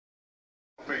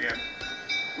stopping him.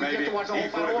 Maybe he watch the whole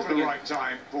thought fight it was over the again. right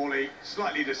time. Paulie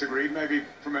slightly disagreed, maybe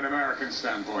from an American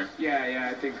standpoint. Yeah,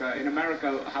 I think in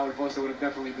America, Howard Foster would have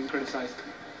definitely been criticized.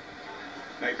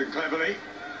 Nathan Cleverly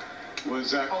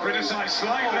was criticised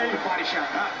slightly. Body shot.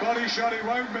 That body shot he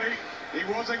won't be. He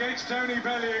was against Tony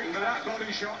Bellew, but that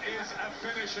body shot is a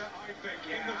finisher, I think,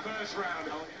 in the first round. It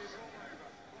is all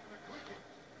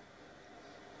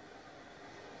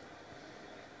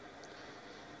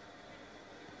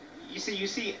over. You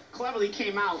see, Cleverly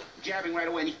came out jabbing right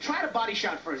away, and he tried a body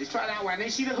shot first. He tried that one, and then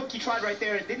you see the hook he tried right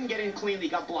there. It didn't get in cleanly, he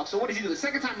got blocked. So what does he do? The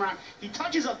second time around, he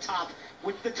touches up top.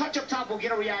 With the touch up top will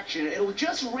get a reaction. It'll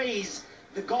just raise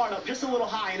the guard up just a little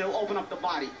high, and it'll open up the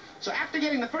body. So after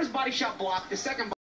getting the first body shot blocked, the second